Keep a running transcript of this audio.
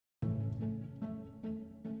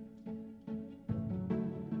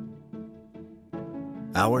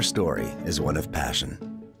Our story is one of passion,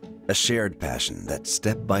 a shared passion that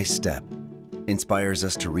step by step inspires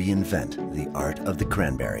us to reinvent the art of the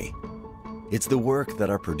cranberry. It's the work that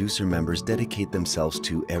our producer members dedicate themselves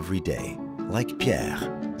to every day, like Pierre.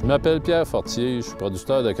 Je m'appelle Pierre Fortier, je suis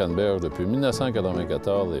producteur de Cranberry depuis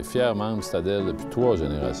 1994 et fier membre Citadelle depuis 3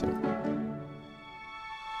 générations.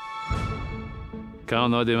 Quand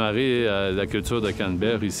on a démarré la culture de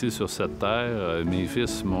Cranberry ici sur cette terre, mes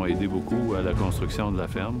fils m'ont aidé beaucoup à la construction de la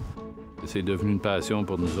ferme. C'est devenu une passion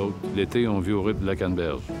pour nous autres. L'été, on vit au rythme de la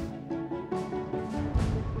canneberge.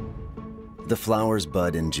 The flowers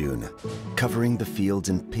bud in June, covering the fields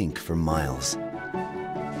in pink for miles.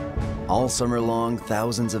 All summer long,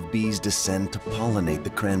 thousands of bees descend to pollinate the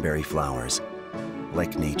cranberry flowers,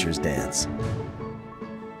 like nature's dance.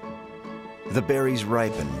 The berries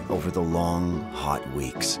ripen over the long, hot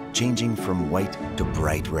weeks, changing from white to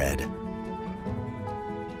bright red.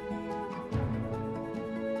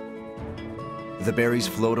 The berries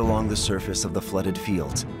float along the surface of the flooded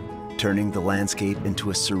fields, turning the landscape into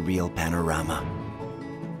a surreal panorama.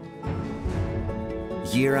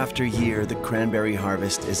 Year after year, the cranberry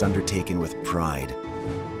harvest is undertaken with pride.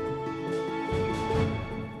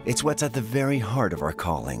 It's what's at the very heart of our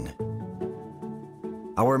calling.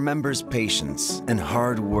 Our members' patience and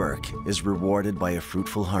hard work is rewarded by a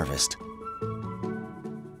fruitful harvest.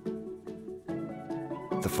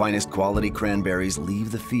 The finest quality cranberries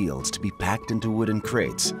leave the fields to be packed into wooden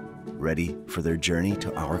crates, ready for their journey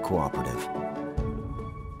to our cooperative.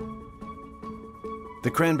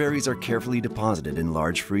 The cranberries are carefully deposited in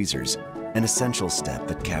large freezers, an essential step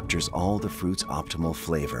that captures all the fruit's optimal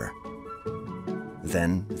flavor.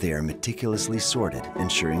 Then they are meticulously sorted,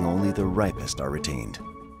 ensuring only the ripest are retained.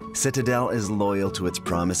 Citadelle is loyal to its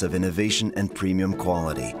promise of innovation and premium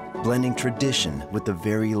quality, blending tradition with the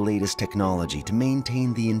very latest technology to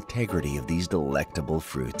maintain the integrity of these delectable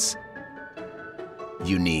fruits.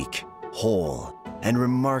 Unique, whole, and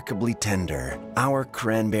remarkably tender, our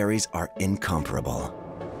cranberries are incomparable.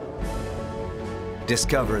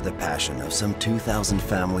 Discover the passion of some 2,000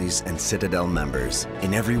 families and Citadelle members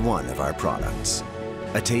in every one of our products.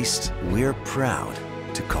 A taste we're proud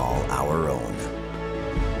to call our own.